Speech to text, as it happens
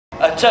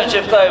Touch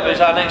of Clover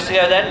is our next to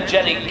go then.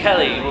 Jenny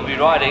Kelly will be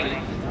riding.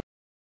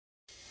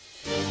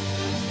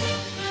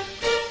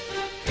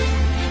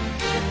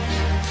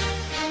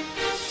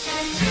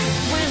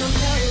 When I'm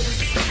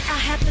nervous, I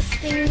have this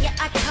thing, yeah,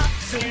 I talk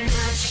too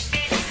much.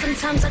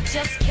 Sometimes I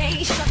just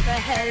can't shut the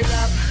hell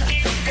up.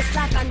 It's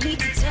like I need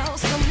to tell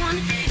someone,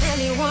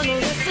 anyone will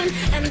listen,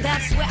 and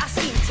that's where I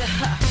seem to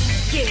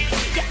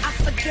yeah, I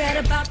forget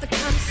about the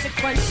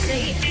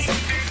consequences.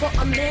 For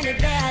a minute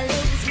there I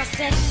lose my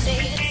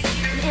senses.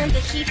 In the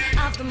heat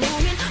of the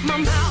moment, my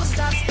mouth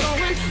starts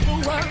flowing,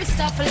 the words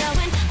start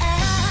flowing.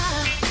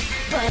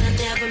 But I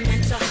never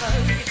meant to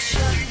hurt you.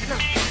 No,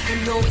 I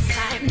know it's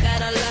time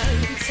that I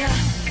learn to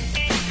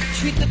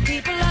treat the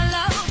people I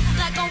love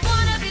like I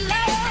wanna be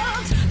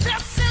loved.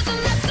 This is a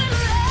lesson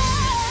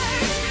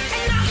learned,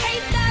 and I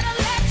hate that I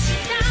let you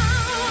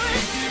down,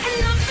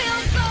 and I feel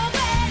so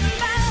bad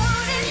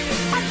about it.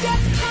 I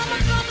guess karma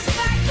comes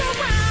back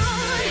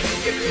around,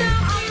 'cause now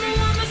I'm the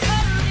one that's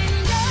hurting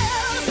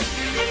girls,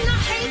 and I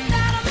hate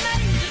that I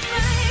made you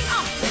think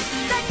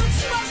that the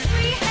trust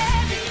we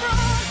had is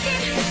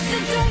broken. So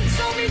don't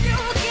tell me you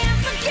can't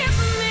forgive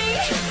me,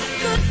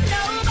 'cause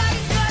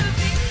nobody's gonna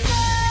be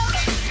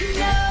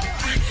no,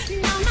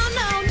 no, no,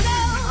 no, no,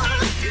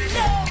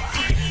 no,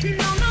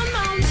 no, no,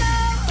 no, no,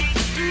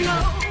 no,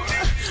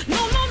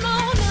 no, no, no,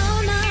 no,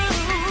 no,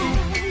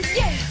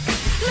 yeah.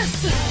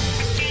 Listen,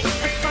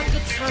 if I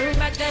could turn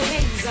back the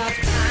hands of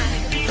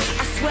time,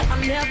 I swear I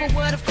never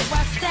would have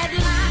crossed that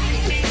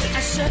line.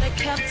 I should have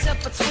kept it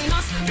between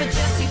us, but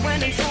Jessie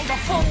went and told the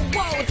whole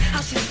world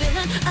how she's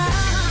feeling.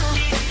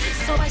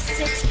 So I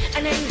sit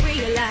and then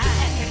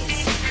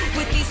realize,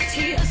 with these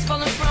tears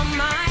falling from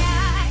my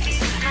eyes,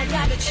 I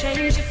gotta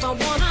change if I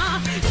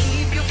wanna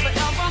keep you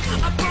forever.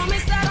 I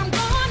promise that I'm